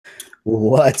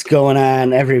What's going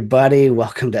on, everybody?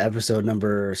 Welcome to episode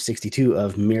number 62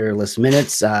 of Mirrorless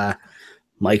Minutes.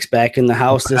 Mike's back in the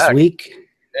house this Back. week.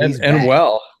 And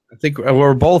well, I think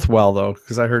we're both well though,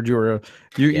 because I heard you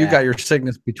got your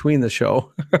sickness between the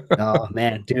show. Oh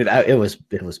man, dude, it was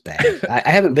bad. I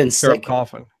haven't been sick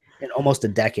coughing in almost a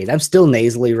decade. I'm still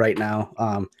nasally right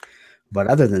now. But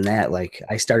other than that, like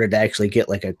I started to actually get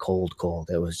like a cold.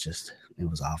 It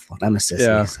was awful. I'm a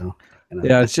sissy, so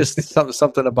yeah, it's just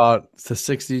something about the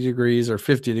 60 degrees or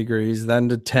 50 degrees, then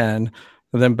to 10,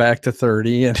 and then back to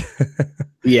 30, and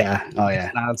yeah, oh yeah,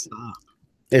 nonstop.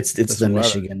 It's the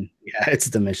Michigan. Yeah, it's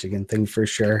the Michigan thing for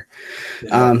sure.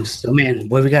 Yeah. So man,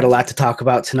 boy, we got a lot to talk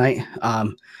about tonight.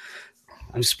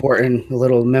 I'm sporting a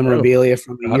little memorabilia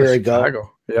from a year ago.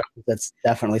 Yeah, that's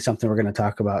definitely something we're going to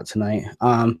talk about tonight.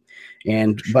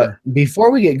 But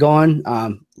before we get going,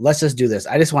 let's just do this.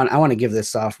 I want to give this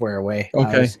software away.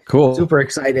 Okay, cool. Super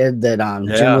excited that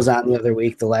Jim was on the other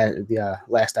week, the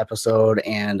last episode,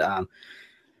 and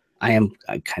I'm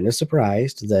kind of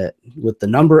surprised that with the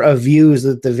number of views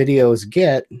that the videos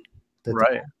get, the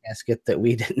podcast get, that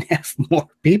we didn't have more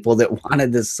people that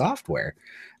wanted this software,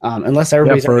 unless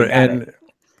everybody's it.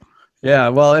 Yeah,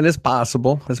 well, and it's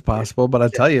possible. But I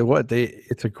tell you what,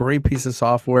 it's a great piece of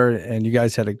software, and you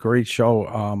guys had a great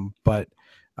show. But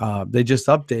they just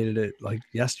updated it like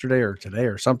yesterday or today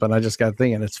or something. I just got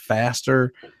thinking it's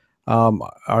faster.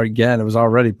 Again, it was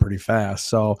already pretty fast.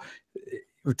 So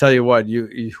I'll tell you what,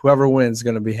 whoever wins is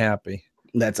going to be happy.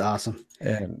 That's awesome.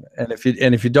 And if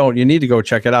you don't, you need to go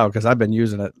check it out, because I've been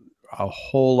using it a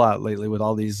whole lot lately with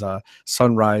all these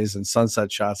sunrise and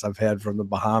sunset shots I've had from the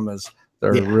Bahamas.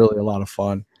 They're really a lot of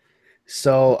fun.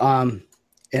 So,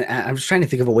 and I'm just trying to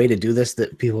think of a way to do this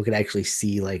that people could actually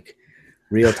see like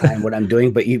real time what I'm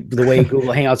doing. But the way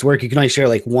Google Hangouts work, you can only share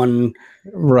like one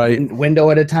window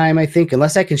at a time, I think,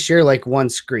 unless I can share like one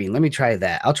screen. Let me try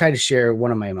that. I'll try to share one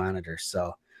of my monitors.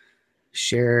 So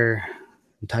share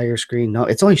entire screen. No,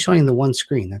 it's only showing the one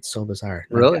screen. That's so bizarre.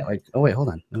 Really? Oh wait, hold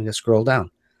on. Let me just scroll down.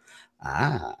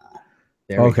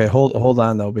 Okay, hold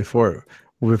on though.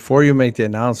 Before you make the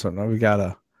announcement, we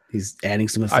gotta. He's adding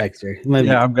some effects here.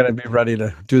 I'm gonna be ready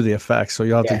to do the effects, so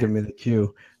you'll have to give me the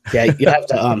cue. Yeah, you have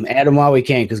to add them while we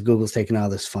can, because Google's taking all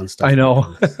this fun stuff. I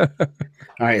know. All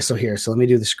right, so let me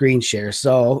do the screen share.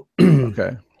 So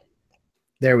okay,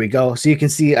 there we go. So you can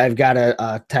see I've got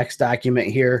a text document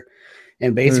here,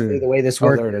 and basically the way this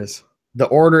works, there it is. The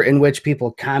order in which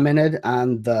people commented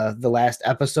on the last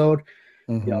episode.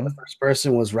 Mm-hmm. You know, the first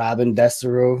person was Robin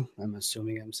Desereau. I'm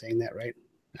assuming I'm saying that right.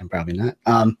 I'm probably not.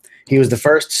 He was the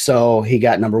first, so he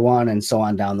got number 1, and so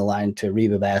on down the line to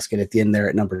Reba Basket at the end there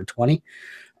at number 20.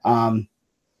 And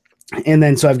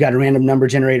then so I've got a random number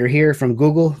generator here from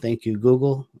Google. Thank you,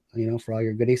 Google, for all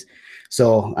your goodies.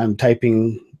 So I'm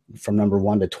typing from number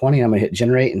 1 to 20. I'm gonna hit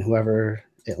generate, and whoever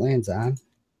it lands on,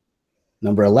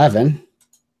 number 11.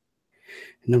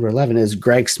 Number 11 is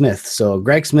Greg Smith. So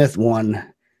Greg Smith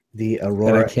won the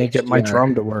Aurora. And I can't get my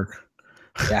drum to work.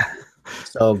 Yeah.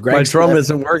 So Greg my drum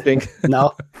isn't working.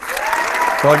 No.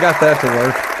 So I got that to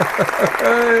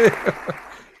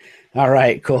work. All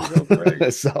right, cool.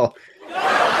 So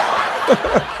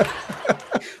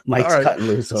Mike's cutting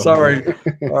loose. Sorry.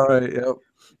 All right. Yep.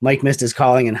 Mike missed his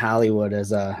calling in Hollywood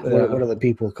as what are the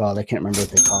people called? I can't remember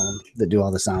what they call them that do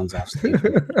all the sounds off stage.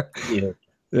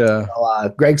 Yeah.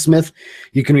 So, Greg Smith,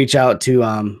 you can reach out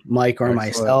to Mike or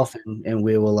myself, and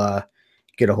we will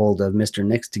get a hold of Mr.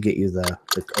 Nix to get you the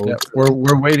code. Yeah,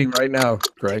 we're waiting right now,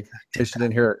 Greg. In case you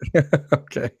didn't hear it.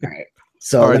 Okay. All right.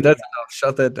 So all right,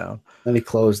 shut that down. Let me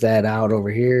close that out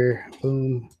over here.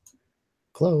 Boom.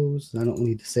 Close. I don't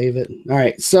need to save it. All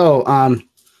right. So on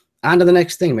to the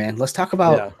next thing, man. Let's talk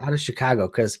about out of Chicago,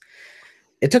 because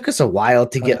it took us a while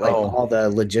to get like all the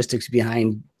logistics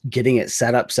behind getting it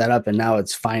set up, and now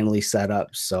it's finally set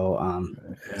up. So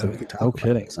so we can talk no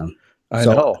kidding. I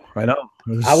know.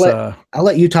 I'll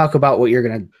let you talk about what you're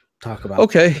going to talk about.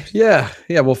 Okay. Yeah.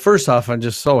 Well, first off, I'm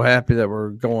just so happy that we're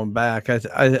going back. I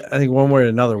think one way or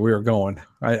another we were going.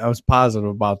 I was positive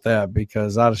about that,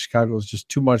 because out of Chicago is just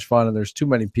too much fun, and there's too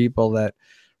many people that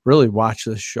really watch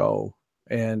this show,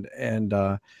 and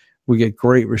we get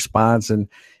great response. And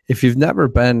if you've never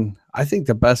been, I think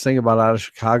the best thing about out of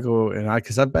Chicago, and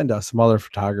because I've been to some other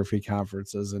photography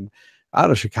conferences, and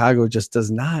out of Chicago just does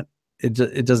not.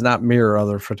 It does not mirror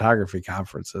other photography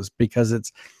conferences, because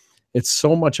it's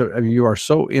so much of, you are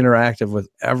so interactive with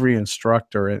every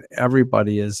instructor, and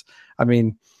everybody is,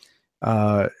 every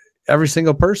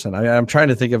single person. I'm trying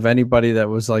to think of anybody that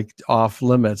was like off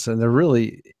limits, and there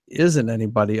really isn't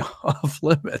anybody off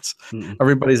limits. Mm-hmm.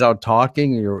 Everybody's out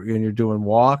talking, and you're doing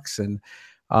walks, and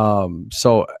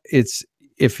so it's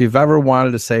if you've ever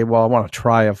wanted to say, well, I want to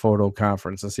try a photo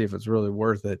conference and see if it's really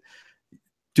worth it,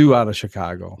 do out of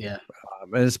Chicago. Yeah.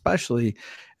 And especially,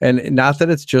 and not that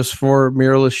it's just for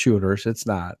mirrorless shooters, it's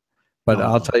not. But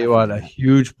I'll tell you what, a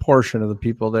huge portion of the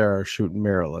people there are shooting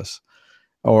mirrorless,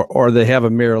 or they have a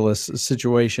mirrorless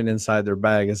situation inside their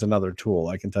bag as another tool.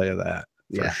 I can tell you that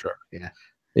for sure. Yeah.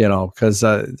 You know, because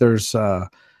there's,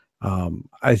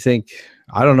 I think,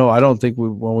 I don't know. I don't think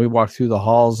when we walk through the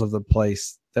halls of the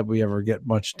place that we ever get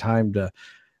much time to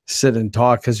sit and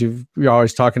talk, because you're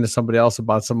always talking to somebody else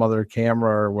about some other camera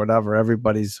or whatever.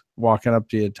 Everybody's walking up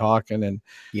to you talking, and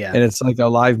it's like a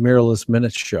live mirrorless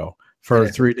minutes show for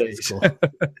 3 days. Cool.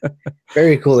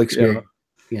 Very cool experience.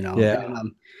 You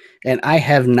know. And I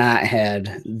have not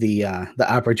had the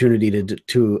opportunity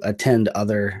to attend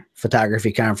other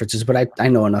photography conferences, but I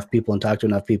know enough people and talk to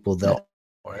enough people that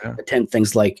attend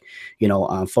things like, you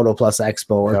know, Photo Plus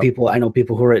Expo, or people, I know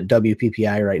people who are at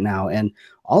WPPI right now, and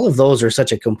all of those are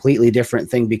such a completely different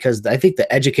thing, because I think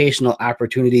the educational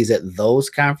opportunities at those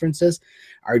conferences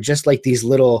are just like these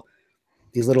little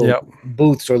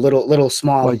booths or little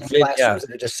small classrooms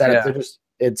that are just set up. They're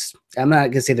just, I'm not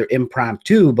gonna say they're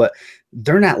impromptu, but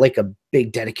they're not like a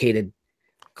big dedicated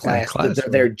class. They're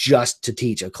there just to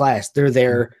teach a class. They're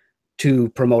there to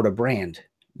promote a brand.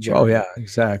 Oh yeah,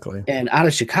 exactly. And out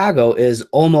of Chicago is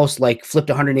almost like flipped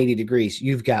 180 degrees.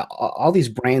 You've got all these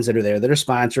brands that are there that are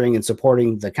sponsoring and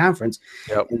supporting the conference,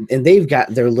 and they've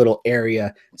got their little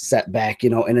area set back, you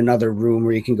know, in another room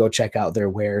where you can go check out their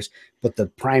wares. But the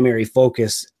primary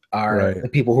focus are the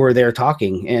people who are there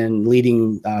talking and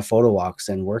leading photo walks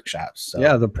and workshops. So.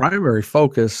 Yeah, the primary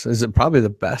focus is probably the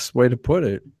best way to put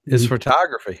it is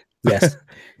photography. Yes,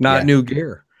 not new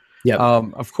gear. Yeah.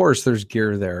 Of course, there's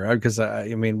gear there, because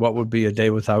I mean, what would be a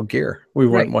day without gear? We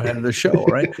wouldn't have the show,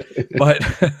 right?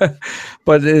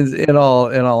 but in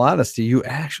all honesty, you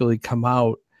actually come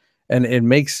out, and it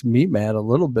makes me mad a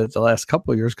little bit the last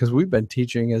couple of years, because we've been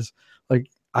teaching is like,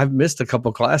 I've missed a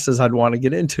couple classes I'd want to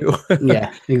get into.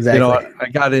 Yeah, exactly. You know, I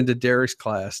got into Derrick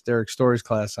Story's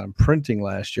class on printing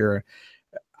last year.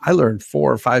 I learned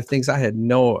 4 or 5 things I had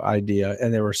no idea,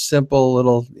 and they were simple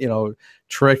little, you know,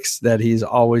 tricks that he's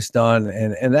always done,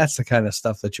 and that's the kind of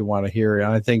stuff that you want to hear.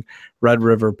 And I think Red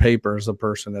River Paper is the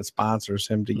person that sponsors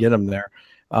him to get him there.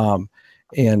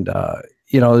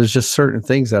 You know, there's just certain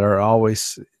things that are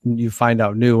always, you find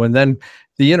out new, and then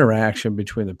the interaction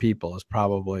between the people is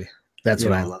probably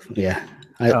what I love. Yeah.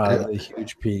 A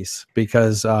huge piece,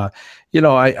 because you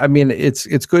know, I mean,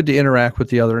 it's good to interact with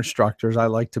the other instructors. I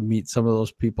like to meet some of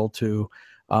those people too,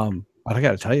 but I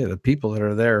got to tell you, the people that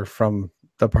are there from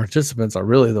the participants are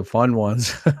really the fun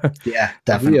ones. Yeah,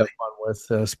 definitely. Have fun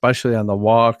with, especially on the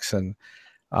walks, and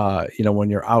you know,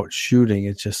 when you're out shooting,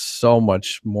 it's just so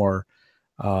much more.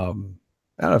 I don't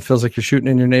know, it feels like you're shooting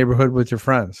in your neighborhood with your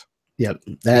friends. Yep,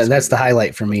 that's the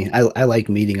highlight for me. I like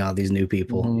meeting all these new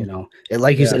people. You know,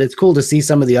 like you said, it's cool to see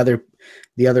some of the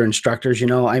other instructors. You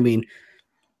know, I mean,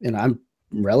 you know, I'm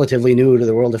relatively new to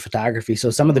the world of photography, so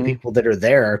some of the people that are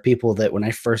there are people that when I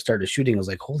first started shooting, I was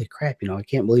like, holy crap, you know, I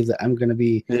can't believe that I'm going to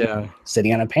be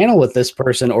sitting on a panel with this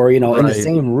person, or, you know, in the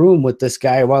same room with this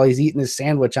guy while he's eating his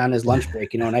sandwich on his lunch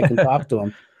break, you know, and I can talk to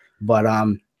him. But I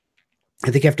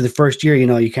think after the first year, you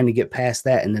know, you kind of get past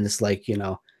that, and then it's like, you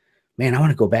know, man, I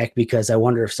want to go back, because I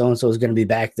wonder if so-and-so is going to be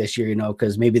back this year, you know,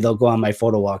 because maybe they'll go on my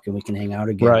photo walk and we can hang out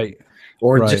again. Right.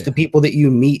 Or just the people that you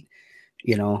meet,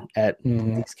 you know, at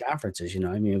these conferences, you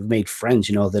know, I mean, I've made friends,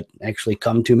 you know, that actually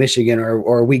come to Michigan,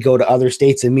 or we go to other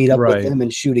states and meet up with them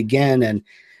and shoot again. And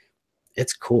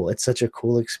it's cool. It's such a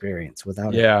cool experience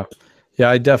without it. Yeah.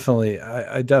 I definitely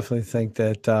think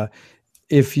that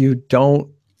if you're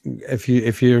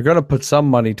going to put some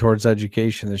money towards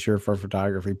education this year for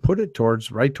photography, put it towards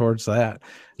that.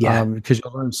 Because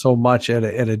you'll learn so much at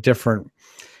a different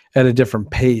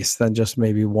pace than just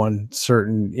maybe one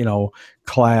certain, you know,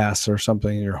 class or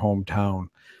something in your hometown.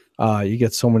 You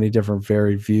get so many different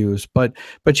varied views, but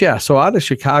yeah. So out of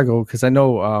Chicago, because I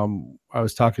know I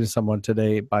was talking to someone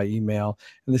today by email,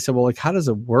 and they said, well, like, how does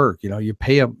it work? You know, you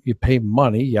pay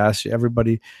money. Yes,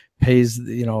 everybody pays,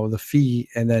 you know, the fee,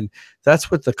 and then that's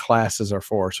what the classes are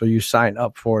for. So you sign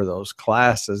up for those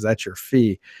classes, that's your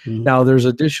fee. Now there's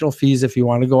additional fees if you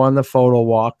want to go on the photo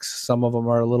walks. Some of them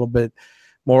are a little bit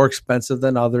more expensive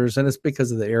than others, and it's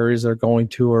because of the areas they're going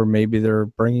to, or maybe they're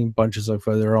bringing bunches of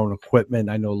their own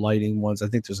equipment. I know lighting ones, I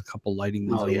think there's a couple lighting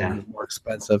ones that are more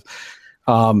expensive.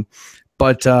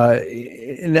 But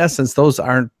in essence, those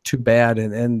aren't too bad,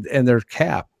 and they're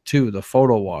capped too, the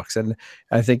photo walks, and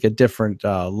I think at different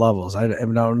levels. I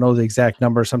don't know the exact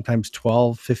number, sometimes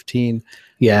 12, 15,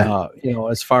 you know,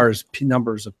 as far as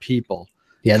numbers of people.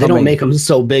 Yeah, they don't make them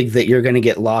so big that you're going to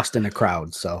get lost in a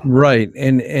crowd. So right,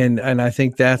 and I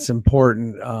think that's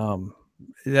important.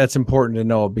 That's important to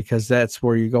know, because that's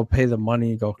where you go pay the money.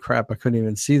 You go, crap, I couldn't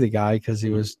even see the guy because he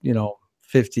was,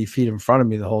 50 feet in front of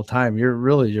me the whole time.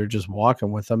 You're just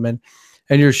walking with them, and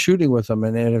you're shooting with them.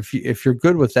 And if you're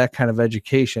good with that kind of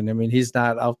education, I mean, he's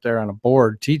not out there on a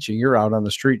board teaching. You're out on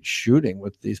the street shooting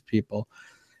with these people,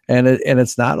 and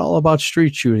it's not all about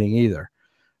street shooting either.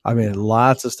 I mean,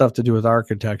 lots of stuff to do with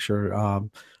architecture,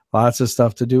 lots of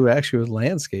stuff to do actually with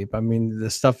landscape. I mean, the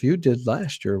stuff you did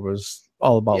last year was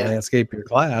all about landscape, your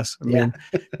class. I mean,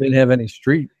 didn't have any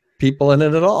street people in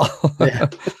it at all,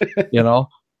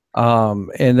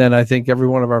 and then I think every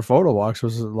one of our photo walks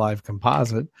was a live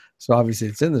composite. So obviously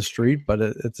it's in the street, but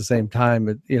at the same time,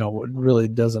 it really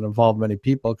doesn't involve many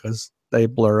people because they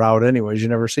blur out anyways. You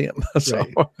never see them. So,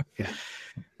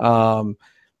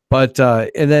 but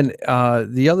and then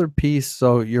the other piece,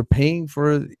 so you're paying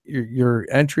for your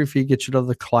entry fee, gets you to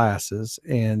the classes,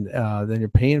 and then you're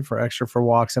paying for extra for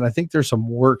walks. And I think there's some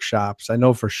workshops. I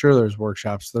know for sure there's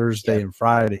workshops Thursday and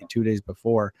Friday, 2 days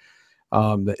before.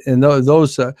 And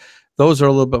those are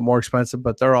a little bit more expensive,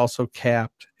 but they're also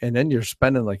capped. And then you're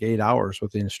spending like 8 hours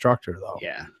with the instructor, though.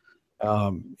 Yeah.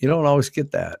 You don't always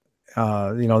get that.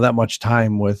 That much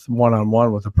time with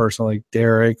one-on-one with a person like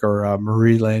Derrick or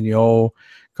Marie Lagneau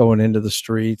going into the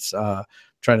streets.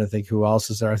 Trying to think who else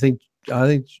is there. I think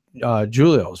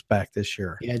Julio's back this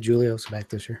year. Yeah, Julio's back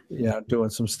this year. Yeah, doing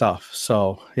some stuff.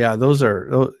 So yeah, those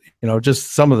are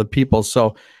just some of the people.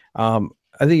 So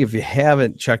I think if you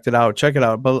haven't checked it out, check it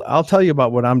out. But I'll tell you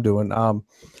about what I'm doing.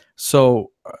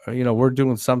 We're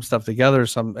doing some stuff together,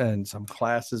 some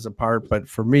classes apart. But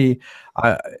for me,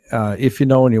 if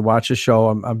when you watch a show,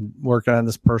 I'm working on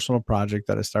this personal project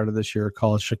that I started this year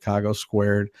called Chicago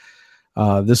Squared.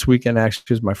 This weekend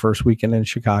actually is my first weekend in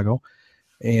Chicago,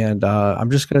 and I'm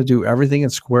just going to do everything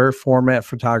in square format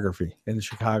photography in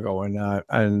Chicago.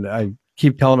 And I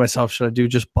keep telling myself, should I do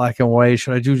just black and white?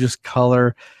 Should I do just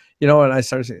color? And I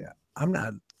started saying, I'm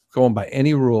not going by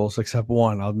any rules except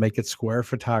one. I'll make it square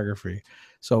photography.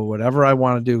 So whatever I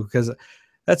want to do, because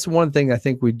that's one thing I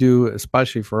think we do,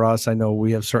 especially for us. I know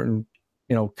we have certain,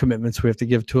 commitments we have to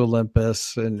give to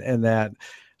Olympus and that.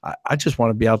 I just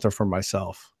want to be out there for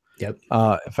myself. Yep.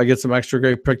 If I get some extra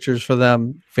great pictures for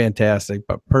them, fantastic.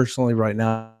 But personally, right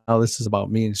now, this is about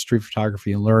me and street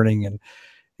photography and learning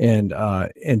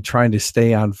and trying to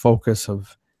stay on focus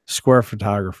of square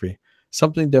photography.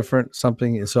 Something different,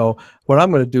 something. So what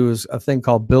I'm going to do is a thing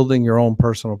called building your own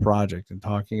personal project, and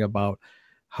talking about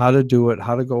how to do it,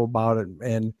 how to go about it.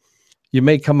 And you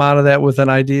may come out of that with an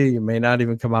idea. You may not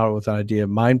even come out with an idea.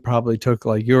 Mine probably took,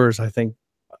 like yours, I think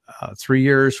 3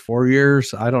 years, 4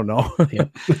 years. I don't know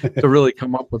to really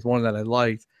come up with one that I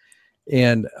liked.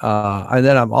 And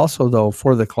then I'm also, though,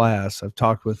 for the class, I've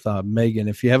talked with Megan.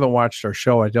 If you haven't watched our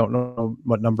show, I don't know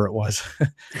what number it was. I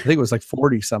think it was like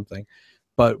 40 something.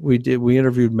 But we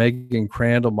interviewed Megan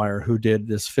Crandallmeyer, who did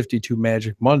this 52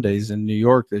 Magic Mondays in New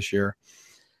York this year,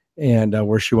 and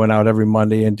where she went out every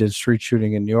Monday and did street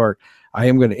shooting in New York. I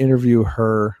am going to interview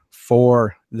her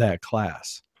for that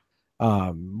class.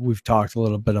 We've talked a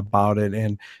little bit about it,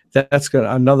 and that's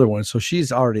another one. So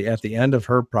she's already at the end of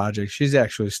her project. She's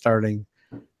actually starting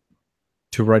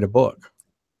to write a book.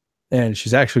 And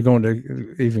she's actually going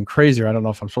to even crazier. I don't know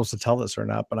if I'm supposed to tell this or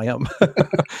not, but I am.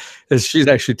 Is she's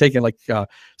actually taking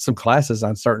some classes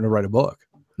on starting to write a book.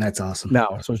 That's awesome.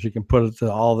 Now, so she can put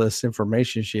all this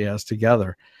information she has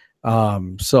together.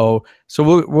 So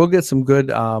we'll get some good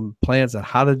plans on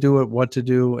how to do it, what to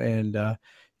do, and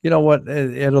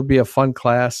it'll be a fun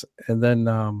class. And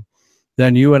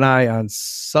then you and I on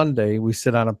Sunday we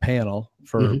sit on a panel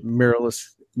for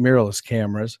mirrorless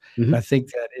cameras. I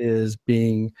think that is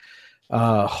being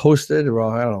hosted, or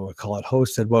I don't know what to call it,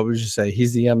 hosted. What would you say?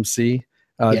 He's the MC,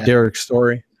 Derrick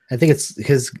Story. I think it's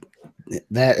it's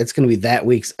going to be that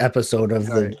week's episode of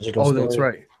the Digital Story. That's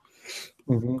right.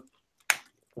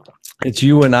 It's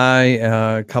you and I,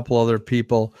 a couple other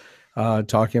people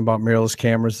talking about mirrorless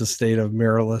cameras, the state of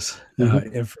mirrorless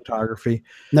in photography.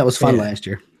 And that was fun last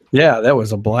year. Yeah, that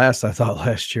was a blast, I thought,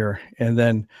 last year. And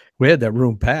then we had that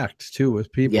room packed too with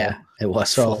people. Yeah, it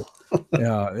was full.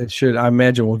 Yeah, it should. I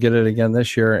imagine we'll get it again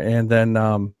this year. And then,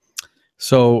 and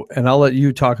I'll let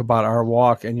you talk about our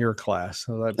walk and your class.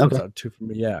 So that puts out two for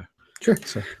me. Yeah, sure.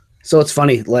 So it's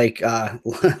funny. Like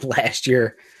last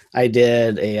year, I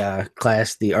did a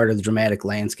class, The Art of the Dramatic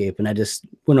Landscape, and I just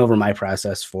went over my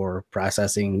process for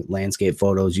processing landscape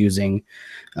photos using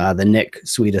the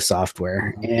Nix suite of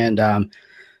software. And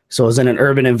So I was in an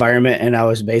urban environment, and I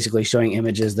was basically showing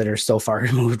images that are so far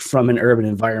removed from an urban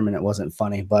environment. It wasn't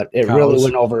funny, but it really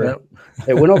went over. Yep.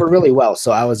 It went over really well.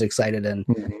 So I was excited, and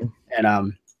Mhm.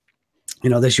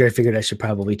 this year I figured I should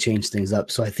probably change things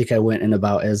up. So I think I went in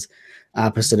about as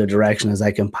opposite a direction as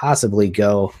I can possibly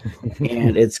go.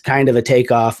 And it's kind of a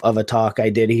takeoff of a talk I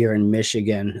did here in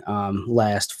Michigan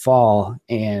last fall.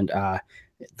 And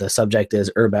the subject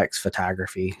is urbex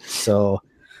photography. So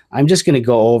I'm just going to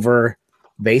go over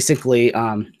basically,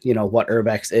 what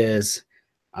urbex is,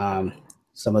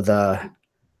 some of the,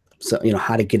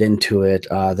 how to get into it,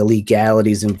 the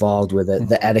legalities involved with it,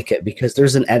 the etiquette, because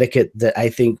there's an etiquette that I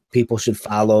think people should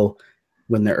follow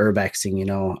when they're urbexing,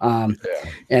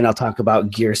 and I'll talk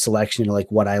about gear selection,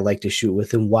 like what I like to shoot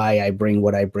with and why I bring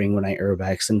what I bring when I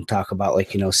urbex, and talk about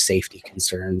safety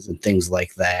concerns and things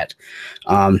like that.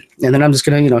 And then I'm just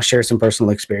going to, share some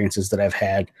personal experiences that I've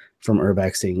had from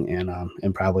urbexing,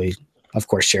 and probably, of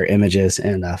course, share images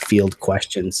and field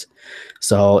questions.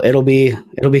 So it'll be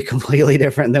completely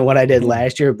different than what I did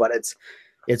last year, but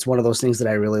it's one of those things that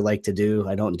I really like to do.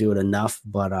 I don't do it enough,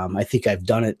 but I think I've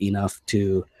done it enough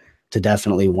to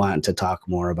definitely want to talk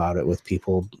more about it with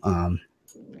people. And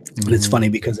it's funny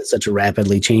because it's such a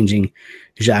rapidly changing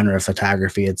genre of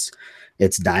photography.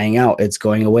 It's dying out. It's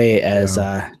going away as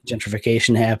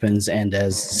gentrification happens and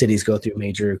as cities go through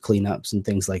major cleanups and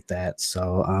things like that.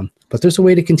 So, but there's a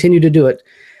way to continue to do it.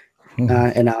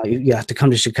 And now you have to come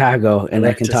to Chicago, and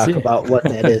I can talk about what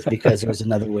that is, because there's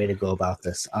another way to go about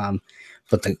this.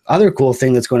 But the other cool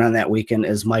thing that's going on that weekend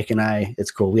is Mike and I,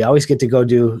 it's cool. We always get to go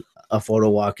do a photo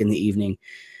walk in the evening.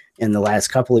 In the last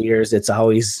couple of years, it's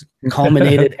always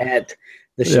culminated at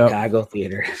the Chicago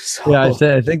Theater. So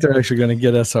I think they're actually going to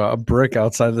get us a brick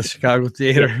outside the Chicago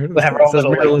Theater. We'll have our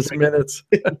little Mirrorless minutes.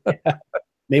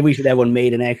 Maybe we should have one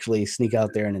made and actually sneak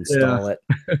out there and install it.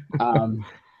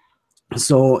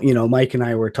 So, Mike and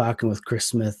I were talking with Chris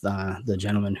Smith, the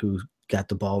gentleman who got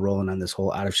the ball rolling on this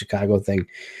whole out of Chicago thing,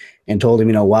 and told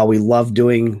him, while we love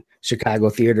doing Chicago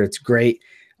theater, it's great.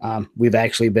 We've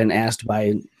actually been asked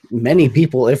by many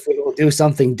people if we will do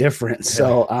something different.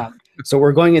 So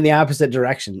we're going in the opposite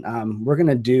direction. We're going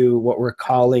to do what we're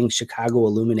calling Chicago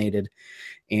Illuminated.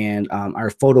 And our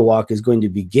photo walk is going to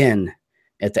begin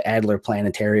at the Adler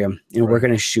Planetarium, and we're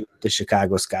going to shoot the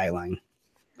Chicago skyline.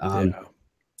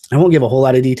 I won't give a whole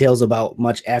lot of details about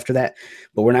much after that,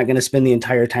 but we're not going to spend the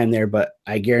entire time there. But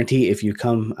I guarantee if you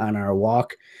come on our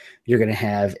walk, you're going to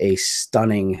have a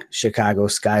stunning Chicago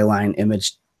skyline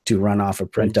image to run off a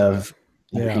print of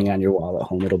and hang on your wall at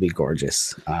home. It'll be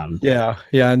gorgeous. And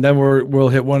then we'll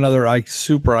hit one other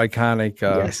super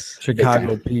iconic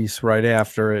Chicago piece right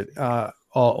after it.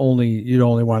 You'd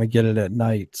only want to get it at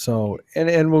night. So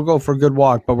and we'll go for a good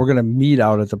walk, but we're going to meet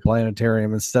out at the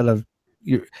planetarium instead of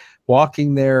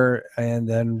walking there and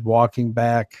then walking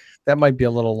back. That might be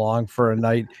a little long for a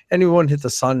night, and we won't hit the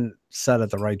sunset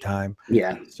at the right time.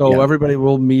 So everybody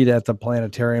will meet at the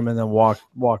planetarium and then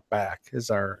walk back is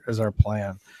our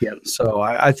plan. So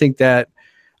I think that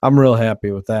I'm real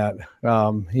happy with that.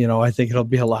 I think it'll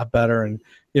be a lot better. And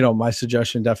my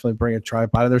suggestion, definitely bring a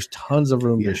tripod. And there's tons of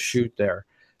room to shoot there.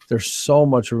 There's so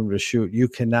much room to shoot. You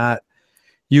could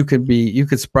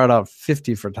spread out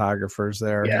 50 photographers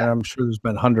there. And I'm sure there's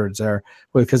been hundreds there,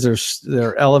 because there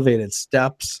are elevated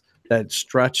steps that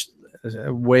stretch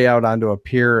way out onto a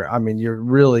pier. I mean, you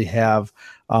really have,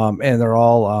 and they're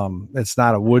all, it's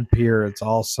not a wood pier, it's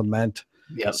all cement.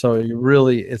 So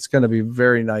it's going to be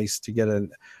very nice to get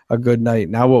a good night.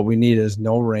 Now what we need is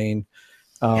no rain.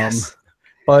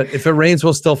 But if it rains,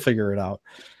 we'll still figure it out.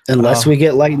 Unless we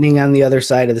get lightning on the other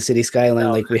side of the city skyline,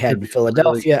 like we had in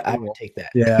Philadelphia, really cool. I would take that.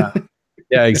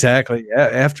 Yeah, exactly.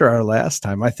 After our last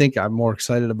time, I think I'm more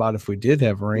excited about if we did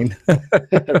have rain.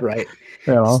 Right.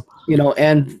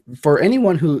 And for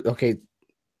anyone who,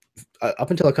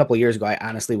 up until a couple of years ago, I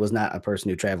honestly was not a person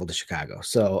who traveled to Chicago.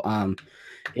 So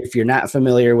if you're not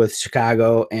familiar with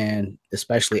Chicago, and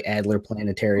especially Adler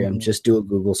Planetarium, just do a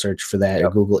Google search for that, a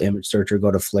Google image search, or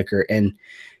go to Flickr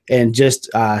and just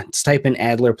type in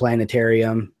Adler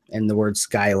Planetarium and the word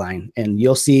skyline, and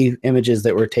you'll see images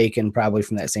that were taken probably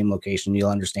from that same location. You'll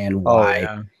understand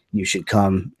why you should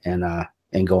come and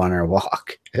go on our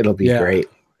walk. It'll be great.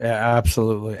 Yeah,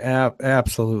 absolutely.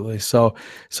 Absolutely. So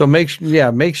make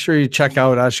sure you check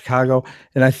out Chicago.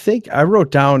 And I think I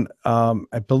wrote down,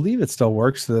 I believe it still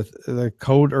works, the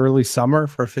code early summer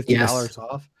for $50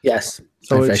 off. Yes.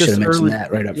 So I should have mentioned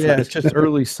that right up front. Yeah, it's just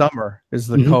early summer is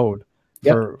the code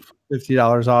for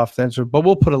 $50 off. But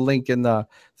we'll put a link in the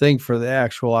thing for the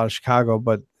actual out of Chicago.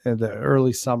 But the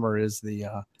early summer is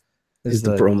the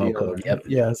promo code.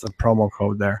 Yeah, it's the promo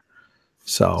code there.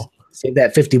 So Save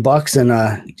that $50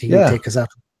 and you can take us up.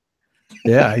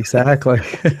 Yeah, exactly.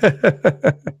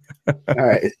 All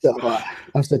right. So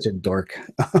I'm such a dork.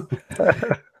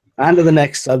 On to the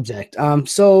next subject.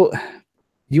 So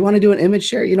you want to do an image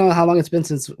share? You know how long it's been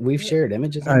since we've shared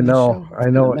images on this show? I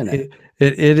know.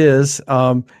 It is.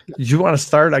 Do you want to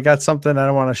start? I got something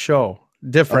I want to show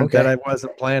different that I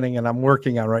wasn't planning and I'm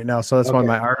working on right now. So that's why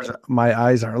my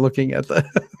eyes are looking at the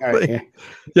all right,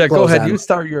 yeah, go ahead. You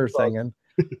start your thing.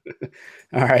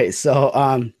 All right. So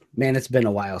man, it's been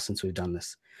a while since we've done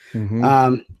this.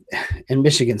 And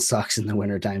Michigan sucks in the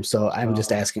wintertime. So I'm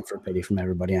just asking for pity from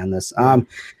everybody on this.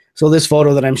 So this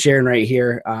photo that I'm sharing right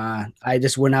here, I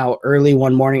just went out early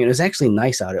one morning and it was actually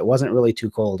nice out. It wasn't really too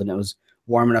cold and it was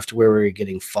warm enough to where we were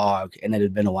getting fog, and it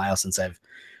had been a while since I've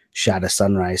shot a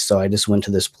sunrise. So I just went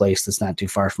to this place that's not too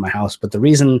far from my house. But the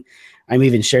reason I'm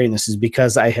even sharing this is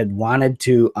because I had wanted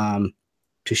to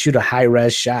shoot a high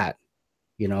res shot,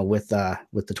 you know, with the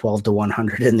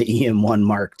 12-100 and the EM1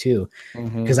 Mark II,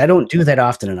 because I don't do that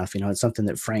often enough. You know, it's something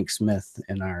that Frank Smith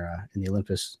in our in the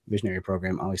Olympus Visionary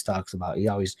program always talks about. He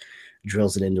always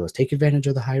drills it into us. Take advantage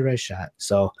of the high res shot.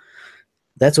 So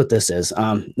that's what this is.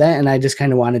 And I just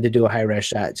kind of wanted to do a high res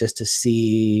shot just to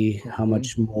see how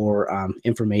much more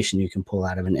information you can pull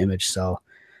out of an image. So,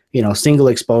 you know, single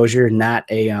exposure, not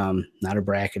a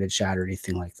bracketed shot or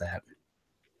anything like that.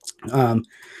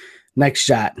 Next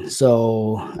shot.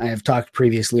 So I have talked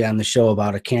previously on the show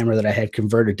about a camera that I had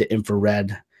converted to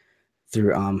infrared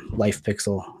through Life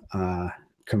Pixel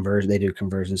conversion. They do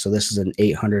conversion. So this is an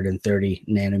 830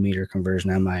 nanometer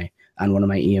conversion on one of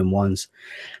my EM1s.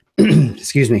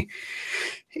 Excuse me.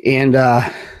 And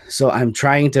so I've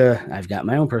got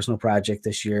my own personal project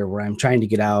this year where I'm trying to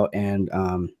get out and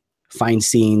find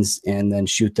scenes and then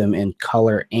shoot them in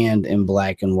color and in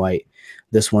black and white.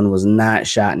 This one was not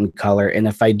shot in color. And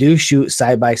if I do shoot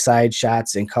side-by-side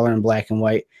shots in color and black and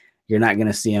white, you're not going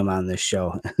to see them on this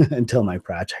show until my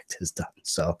project is done.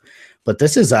 So, but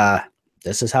this is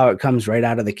how it comes right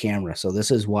out of the camera. So this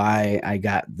is why I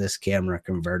got this camera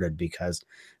converted, because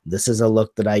this is a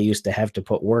look that I used to have to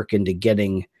put work into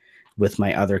getting with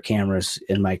my other cameras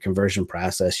in my conversion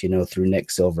process, you know, through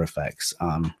Nix Silver Effects.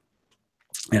 And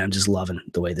I'm just loving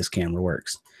the way this camera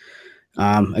works.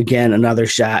 Again, another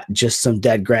shot, just some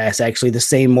dead grass. Actually, the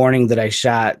same morning that I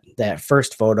shot that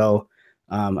first photo,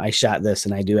 I shot this,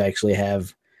 and I do actually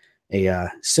have a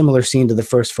similar scene to the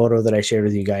first photo that I shared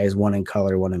with you guys, one in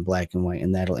color, one in black and white,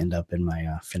 and that'll end up in my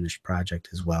finished project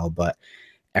as well. But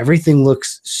everything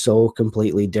looks so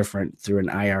completely different through an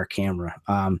IR camera.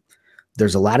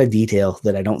 There's a lot of detail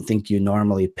that I don't think you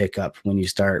normally pick up when you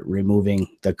start removing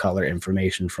the color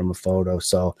information from a photo.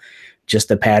 So just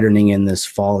the patterning in this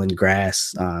fallen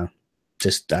grass,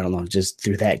 just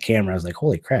through that camera, I was like,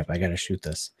 holy crap, I got to shoot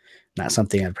this. Not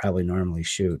something I'd probably normally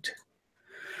shoot.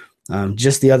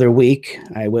 Just the other week,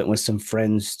 I went with some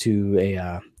friends to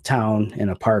a town in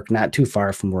a park not too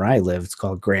far from where I live. It's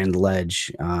called Grand Ledge.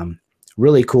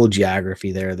 Really cool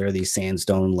geography there. There are these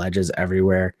sandstone ledges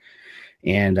everywhere.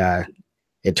 And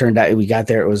it turned out we got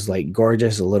there, it was like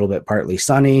gorgeous, a little bit partly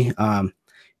sunny.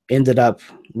 Ended up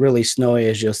really snowy,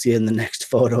 as you'll see in the next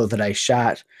photo that I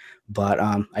shot. But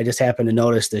I just happened to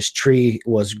notice this tree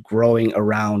was growing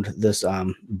around this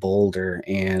boulder.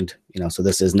 And, you know, so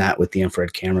this is not with the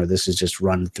infrared camera. This is just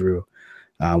run through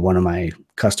one of my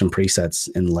custom presets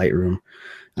in Lightroom.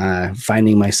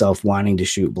 Finding myself wanting to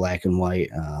shoot black and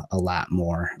white a lot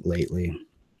more lately.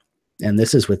 And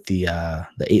this is with the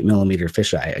 8mm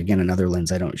fisheye. Again, another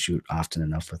lens I don't shoot often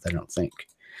enough with, I don't think.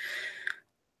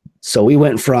 So we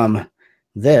went from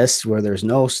this, where there's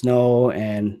no snow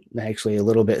and actually a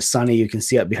little bit sunny, you can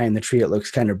see up behind the tree, it looks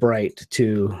kind of bright,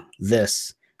 to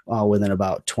this all within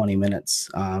about 20 minutes.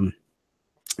 And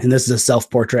this is a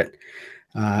self-portrait.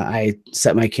 I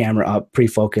set my camera up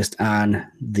pre-focused on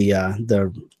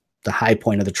the high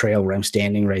point of the trail where I'm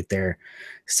standing right there,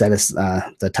 set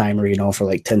the timer, you know, for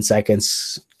like 10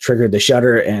 seconds, triggered the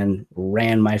shutter and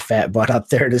ran my fat butt up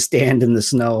there to stand in the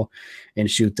snow and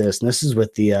shoot this. And this is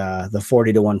with the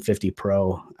 40-150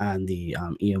 Pro on the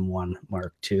EM1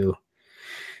 Mark II.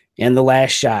 And the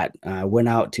last shot, went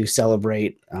out to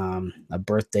celebrate a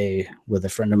birthday with a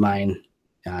friend of mine.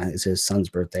 It's his son's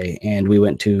birthday, and we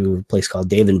went to a place called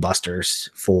Dave & Buster's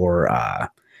for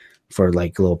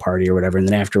like a little party or whatever. And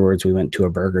then afterwards we went to a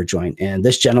burger joint, and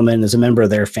this gentleman is a member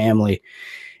of their family.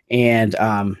 And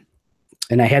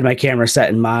I had my camera set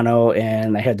in mono,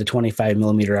 and I had the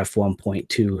 25mm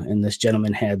f1.2. And this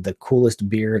gentleman had the coolest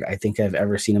beard I think I've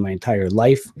ever seen in my entire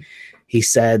life. He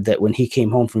said that when he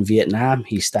came home from Vietnam,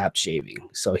 he stopped shaving.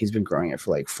 So he's been growing it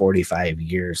for like 45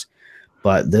 years.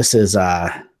 But this is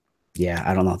yeah,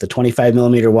 I don't know, the 25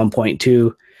 millimeter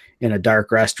 1.2 in a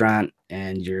dark restaurant,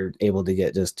 and you're able to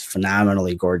get just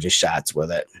phenomenally gorgeous shots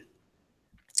with it.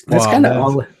 That's Wow, kind of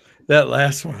all. that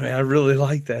last one, I really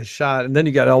like that shot. And then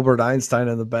you got Albert Einstein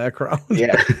in the background.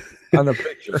 Yeah. On the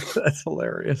picture. That's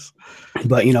hilarious.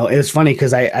 But it was funny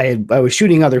because I was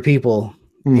shooting other people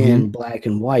in black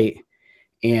and white,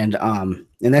 and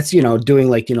that's doing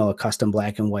like a custom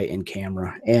black and white in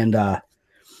camera, and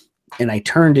I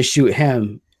turned to shoot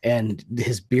him, and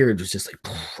his beard was just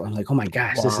like, I'm like, oh my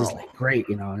gosh, wow, this is like great,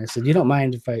 and I said, you don't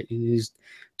mind if he's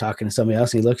talking to somebody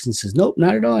else, and he looks and says, nope,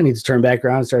 not at all. I need to turn back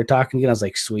around and start talking again. I was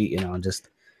like, sweet, and just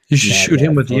you should shoot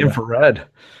him with the infrared.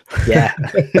 Yeah.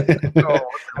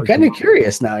 I'm kind of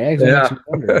curious now. Yeah.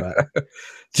 Wonder,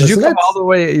 did you come all the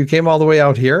way? You came all the way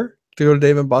out here to go to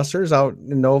Dave and Buster's out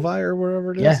in Novi or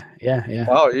wherever it is? Yeah.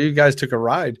 Wow, you guys took a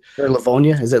ride. Or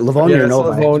Livonia? Is it Livonia or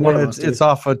Novi? Livonia. It's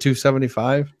off of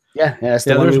 275. Yeah, that's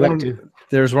the one we went to.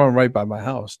 There's one right by my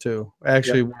house too.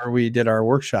 Actually, where we did our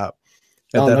workshop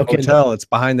at that hotel. Kidding. It's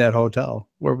behind that hotel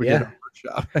where we did our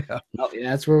workshop.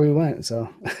 That's where we went. So.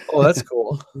 Oh, that's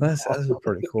cool. That's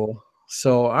pretty cool.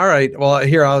 So, all right. Well,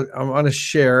 here I'm going to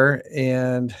share,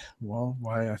 and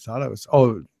why I thought I was.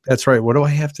 Oh, that's right. What do I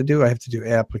have to do? I have to do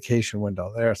application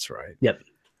window. That's right. Yep.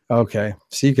 Okay.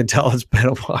 So you can tell it's been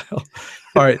a while.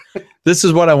 All right. This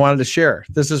is what I wanted to share.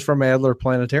 This is from Adler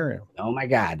Planetarium. Oh my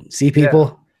God. See people.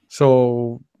 Yeah.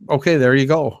 So, okay, there you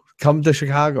go. Come to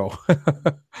Chicago.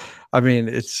 I mean,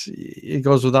 it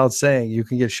goes without saying, you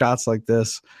can get shots like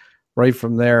this right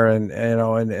from there.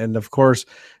 And of course,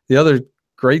 the other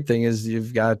great thing is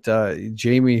you've got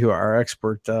Jamie, who our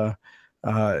expert,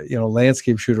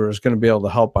 landscape shooter, is going to be able to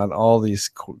help on all these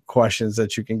questions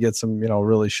that you can get some,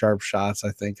 really sharp shots,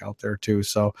 I think, out there too.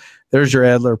 So there's your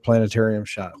Adler Planetarium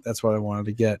shot. That's what I wanted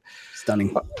to get.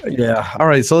 Stunning. Yeah. All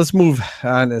right. So let's move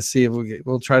on and see if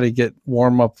we'll try to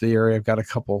warm up the area. I've got a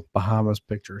couple Bahamas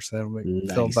pictures that'll make me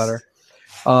feel better.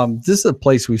 This is a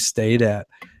place we stayed at.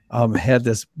 Had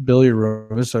this billiard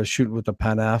room. So I was shooting with the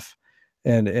Pen F.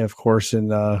 And of course, in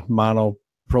mono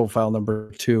profile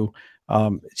number 2,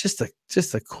 just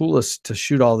the coolest to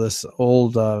shoot all this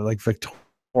old like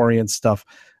Victorian stuff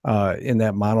in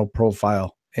that mono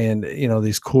profile, and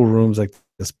these cool rooms like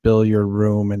this billiard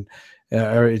room and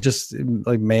just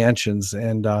like mansions,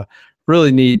 and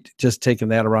really neat. Just taking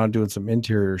that around, doing some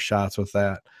interior shots with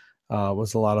that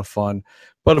was a lot of fun.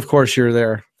 But of course, you're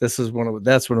there. That's when it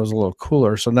was a little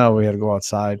cooler. So now we had to go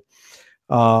outside.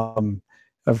 And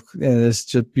it's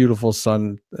just beautiful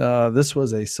sun. This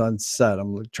was a sunset.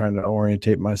 I'm trying to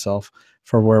orientate myself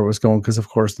for where it was going, because of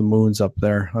course the moon's up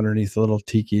there underneath the little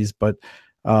tikis. But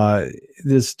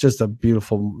this is just a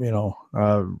beautiful,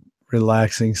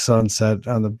 relaxing sunset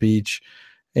on the beach.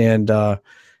 And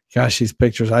gosh, these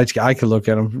pictures, I could look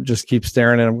at them, just keep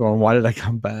staring at them, going, why did I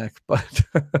come back? But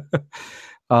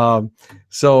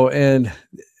and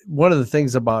one of the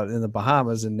things about in the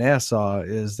Bahamas in Nassau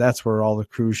is that's where all the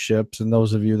cruise ships, and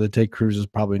those of you that take cruises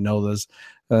probably know this,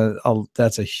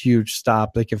 that's a huge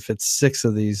stop. They can fit 6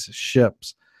 of these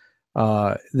ships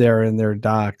there in their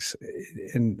docks,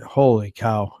 and holy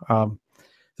cow,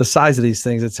 the size of these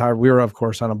things, it's hard. We were of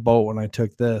course on a boat when I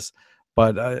took this,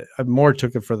 but I more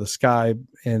took it for the sky,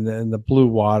 and the blue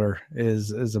water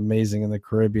is amazing in the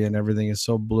Caribbean. Everything is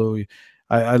so blue.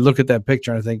 I look at that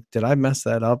picture and I think, did I mess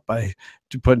that up by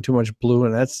putting too much blue?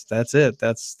 And that's it.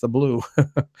 That's the blue.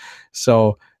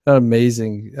 So an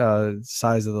amazing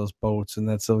size of those boats. And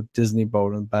that's a Disney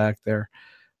boat in the back there.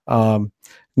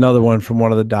 Another one from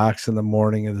one of the docks in the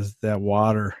morning is that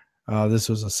water. This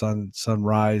was a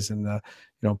sunrise and,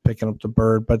 picking up the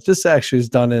bird. But this actually is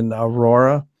done in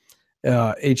Aurora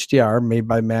HDR, made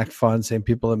by Macphun, same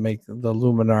people that make the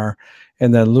Luminar.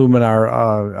 And then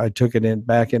Luminar, I took it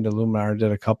back into Luminar,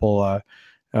 did a couple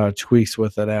tweaks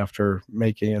with it after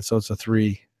making it. So it's a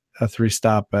three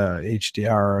stop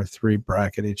HDR, or a 3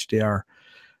 bracket HDR.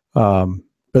 But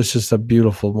it's just a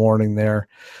beautiful morning there.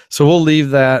 So we'll leave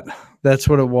that. That's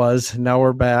what it was. Now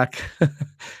we're back.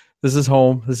 This is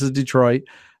home. This is Detroit.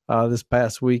 This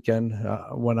past weekend,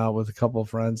 went out with a couple of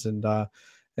friends and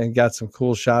got some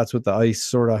cool shots with the ice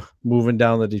sort of moving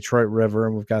down the Detroit River.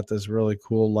 And we've got this really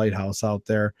cool lighthouse out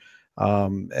there,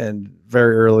 and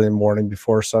very early in the morning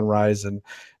before sunrise, and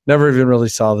never even really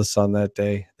saw the sun that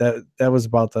day. That was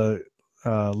about the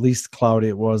least cloudy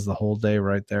it was the whole day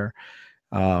right there.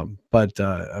 But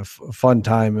a fun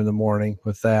time in the morning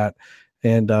with that,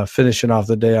 and finishing off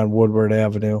the day on Woodward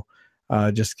Avenue,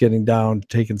 just getting down,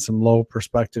 taking some low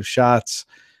perspective shots.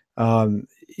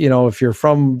 If you're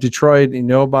from Detroit and you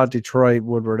know about Detroit,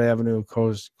 Woodward Avenue, of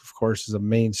course, is a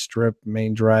main strip,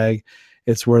 main drag.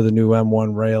 It's where the new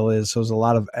M1 rail is. So there's a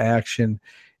lot of action.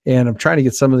 And I'm trying to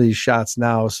get some of these shots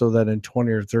now so that in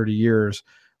 20 or 30 years,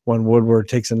 when Woodward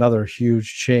takes another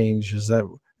huge change, is that,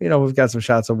 we've got some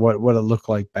shots of what it looked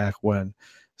like back when.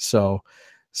 So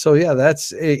yeah,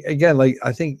 that's again, like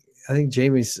I think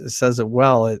Jamie says it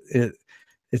well. It's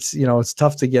it's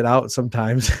tough to get out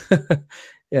sometimes.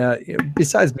 Yeah,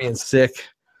 besides being sick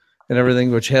and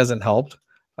everything, which hasn't helped.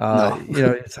 No.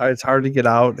 It's hard to get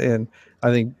out, and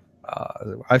I think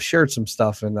I've shared some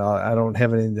stuff, and I don't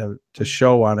have anything to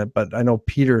show on it, but I know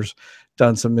Peter's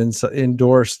done some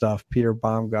indoor stuff. Peter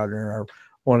Baumgartner,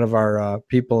 one of our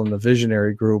people in the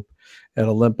visionary group at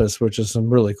Olympus, which is some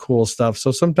really cool stuff.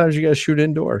 So sometimes you got to shoot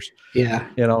indoors. Yeah.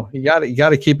 You got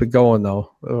to keep it going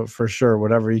though, for sure.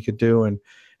 Whatever you could do, and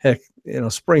heck,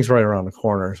 spring's right around the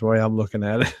corner is the way I'm looking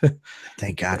at it.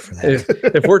 Thank God for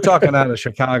that. If we're talking out of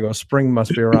Chicago, spring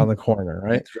must be around the corner,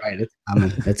 right? That's right.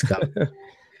 It's coming.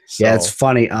 So, yeah, it's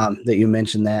funny that you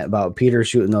mentioned that about Peter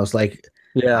shooting those. Like,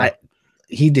 yeah,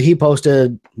 he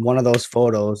posted one of those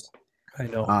photos. I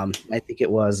know. I think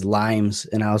it was limes,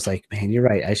 and I was like, man, you're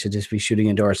right. I should just be shooting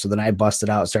indoors. So then I busted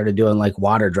out, started doing like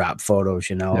water drop photos,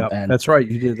 Yep, and that's right.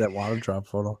 You did that water drop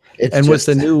photo, and with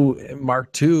the new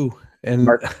Mark II and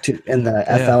the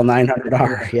FL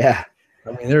 900R. Yeah,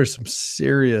 I mean, there's some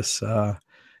serious.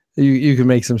 You can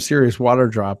make some serious water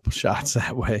drop shots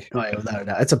that way. Oh, without a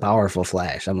doubt. It's a powerful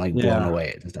flash. I'm like blown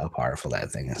away at how powerful that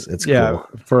thing is. It's cool.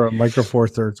 For a micro four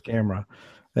thirds camera,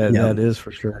 that is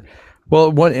for sure.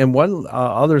 Well, one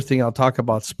other thing I'll talk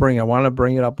about spring. I want to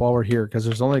bring it up while we're here because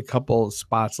there's only a couple of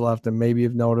spots left, and maybe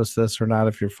you've noticed this or not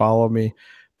if you follow me.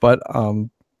 But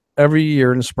every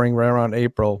year in the spring, right around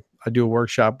April, I do a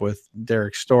workshop with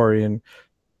Derrick Story. And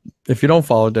if you don't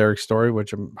follow Derrick Story,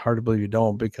 which I'm hard to believe you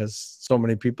don't because so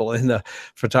many people in the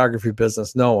photography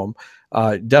business know him,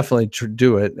 definitely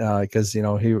do it because he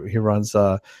runs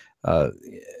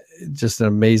just an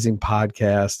amazing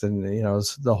podcast and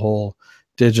it's the whole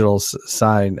digital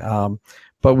side.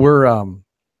 But we're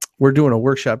doing a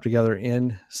workshop together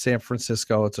in San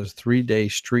Francisco. It's a 3-day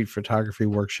street photography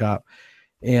workshop.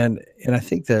 And I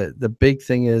think the big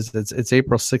thing is it's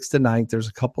April 6th to 9th. There's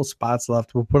a couple spots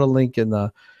left. We'll put a link in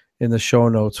the show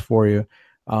notes for you.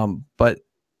 But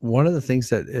one of the things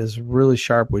that is really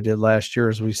sharp we did last year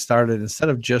is we started, instead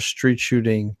of just street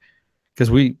shooting,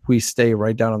 because we stay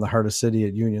right down in the heart of the city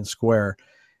at Union Square,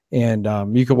 and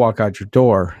you could walk out your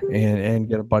door and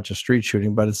get a bunch of street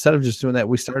shooting. But instead of just doing that,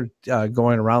 we started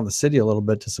going around the city a little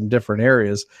bit to some different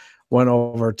areas. Went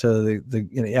over to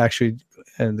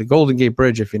and the Golden Gate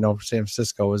Bridge, if you know, San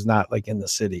Francisco is not like in the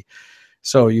city.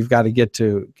 So you've got to get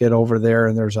over there,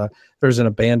 and there's an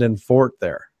abandoned fort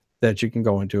there that you can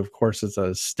go into. Of course, it's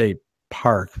a state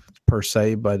park per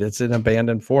se, but it's an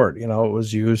abandoned fort. It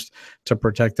was used to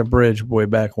protect the bridge way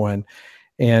back when.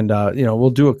 And we'll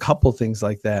do a couple things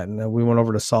like that. And then we went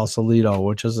over to Sausalito,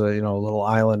 which is a little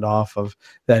island off of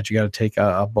that you got to take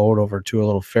a boat over to, a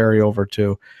little ferry over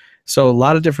to. So a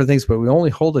lot of different things, but we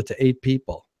only hold it to 8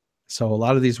 people. So a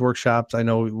lot of these workshops, I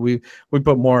know we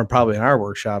put more in probably in our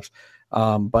workshops,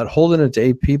 but holding it to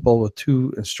 8 people with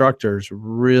 2 instructors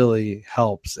really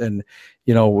helps. And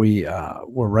we're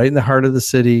right in the heart of the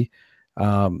city.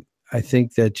 I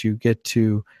think that you get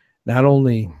to not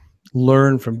only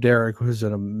learn from Derrick, who's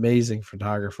an amazing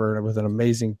photographer with an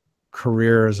amazing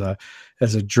career as a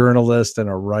journalist and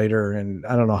a writer, and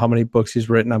I don't know how many books he's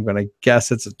written. I'm going to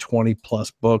guess it's 20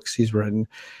 plus books he's written.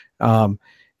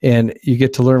 And you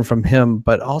get to learn from him,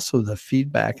 but also the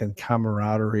feedback and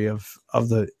camaraderie of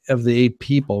the 8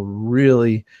 people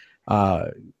really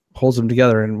holds them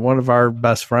together. And one of our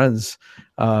best friends,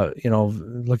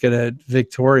 looking at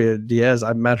Victoria Diaz,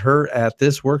 I met her at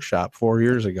this workshop 4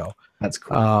 years ago. That's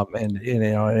cool.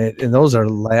 And those are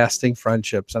lasting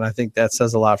friendships. And I think that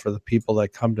says a lot for the people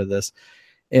that come to this.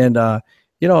 And,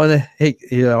 hey,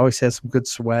 he always has some good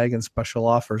swag and special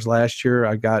offers. Last year,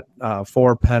 I got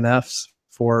 4 Pen Fs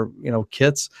for,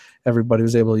 kits. Everybody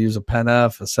was able to use a Pen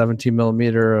F, a 17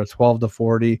 millimeter, a 12 to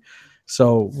 40.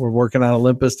 So we're working on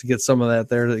Olympus to get some of that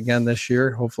there again this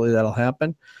year. Hopefully that'll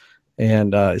happen.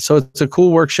 And so it's a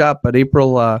cool workshop, but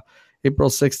April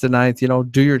 6th to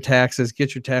 9th, do your taxes,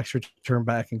 get your tax return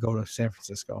back, and go to San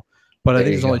Francisco. But I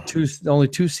think there's only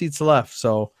two seats left,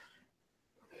 so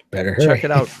better check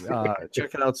it out.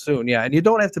 Check it out soon. Yeah, and you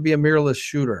don't have to be a mirrorless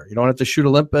shooter. You don't have to shoot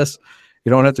Olympus.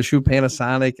 You don't have to shoot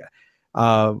Panasonic.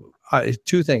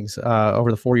 2 things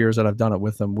over the 4 years that I've done it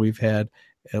with them. We've had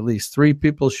at least 3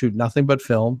 people shoot nothing but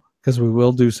film, because we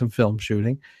will do some film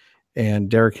shooting. And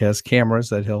Derrick has cameras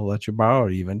that he'll let you borrow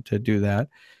even to do that.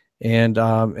 And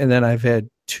then I've had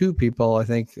 2 people, I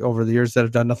think, over the years that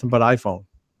have done nothing but iPhone.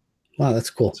 Wow, that's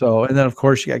cool. So, and then of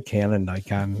course you got Canon,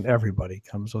 Nikon, everybody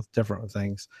comes with different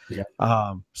things.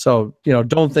 Yeah. So, you know,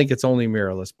 don't think it's only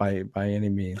mirrorless by any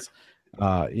means.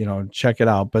 You know, check it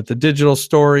out. But the digital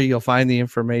story, you'll find the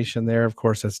information there. Of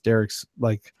course, that's Derrick's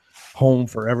like home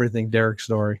for everything Derrick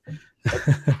Story.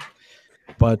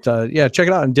 But yeah, check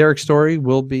it out. And Derrick Story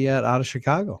will be out of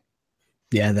Chicago.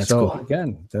 Yeah, that's so cool.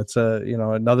 Again, that's you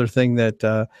know, another thing that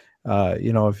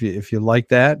you know, if you like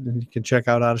that, then you can check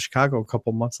out of Chicago a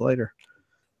couple months later.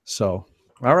 So,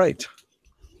 all right,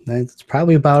 that's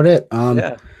probably about it.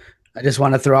 Yeah. I just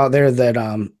want to throw out there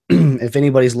that if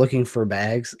anybody's looking for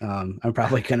bags, I'm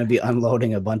probably going to be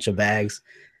unloading a bunch of bags.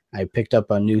 I picked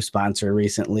up a new sponsor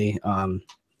recently.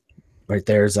 Right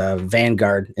there's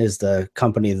Vanguard is the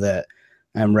company that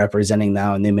I'm representing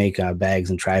now, and they make bags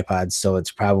and tripods. So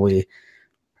it's probably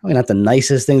not the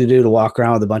nicest thing to do to walk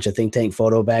around with a bunch of Think Tank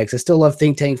photo bags. I still love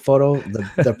Think Tank photo.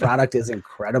 The product is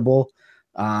incredible,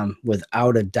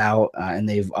 without a doubt. And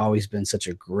they've always been such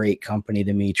a great company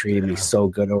to me, treated me so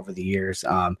good over the years.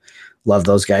 Love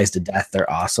those guys to death. They're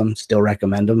awesome. Still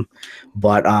recommend them.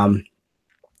 But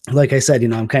like I said, you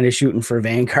know, I'm kind of shooting for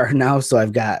Vanguard now. So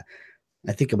I've got,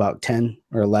 I think, about 10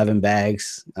 or 11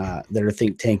 bags that are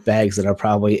Think Tank bags that I'll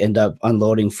probably end up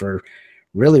unloading for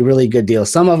really, really good deals.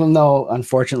 Some of them, though,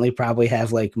 unfortunately, probably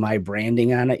have like my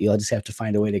branding on it. You'll just have to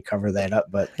find a way to cover that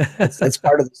up. But it's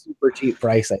part of the super cheap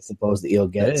price, I suppose, that you'll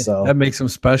get. Hey, so that makes them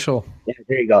special. Yeah,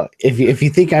 there you go. If you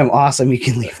think I'm awesome, you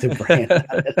can leave the brand on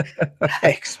it. I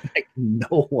expect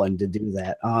no one to do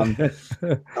that.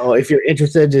 Oh, if you're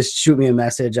interested, just shoot me a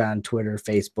message on Twitter,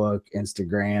 Facebook,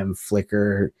 Instagram,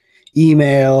 Flickr,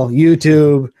 email,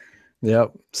 YouTube.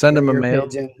 Yep. Send them a mail.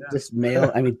 Pigeon, just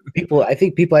mail. I mean, I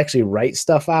think people actually write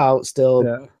stuff out,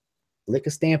 still lick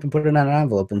a stamp and put it on an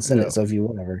envelope and send it. So if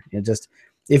you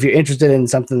if you're interested in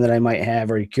something that I might have,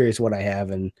 or you're curious what I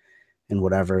have and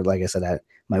whatever, like I said,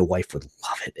 my wife would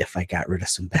love it if I got rid of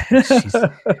some bags.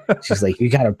 She's like, you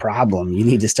got a problem. You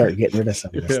need to start getting rid of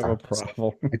some of this stuff. A problem.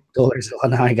 So I told her, so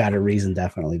now I got a reason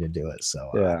definitely to do it.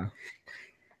 So yeah.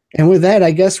 And with that,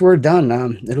 I guess we're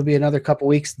done. It'll be another couple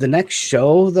weeks. The next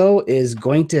show, though, is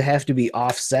going to have to be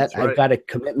offset. Right. I've got a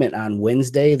commitment on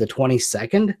Wednesday, the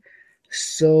 22nd.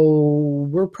 So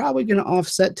we're probably going to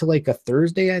offset to like a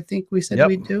Thursday, I think we said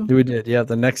we'd do. We did, yeah,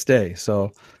 the next day.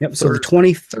 So so the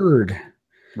 23rd.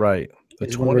 Right. The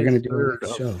 23rd we're going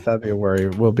to do of February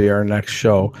will be our next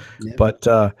show. Yep.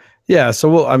 But yeah,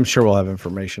 so I'm sure we'll have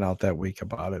information out that week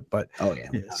about it. But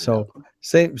so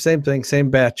same thing, same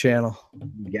bat channel.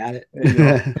 You got it.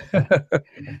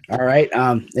 All right.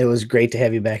 It was great to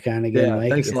have you back on again,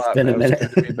 Mike. Thanks a lot. It's been a minute.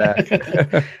 Good to be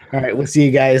back. All right, we'll see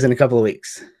you guys in a couple of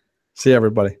weeks. See you,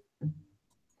 everybody.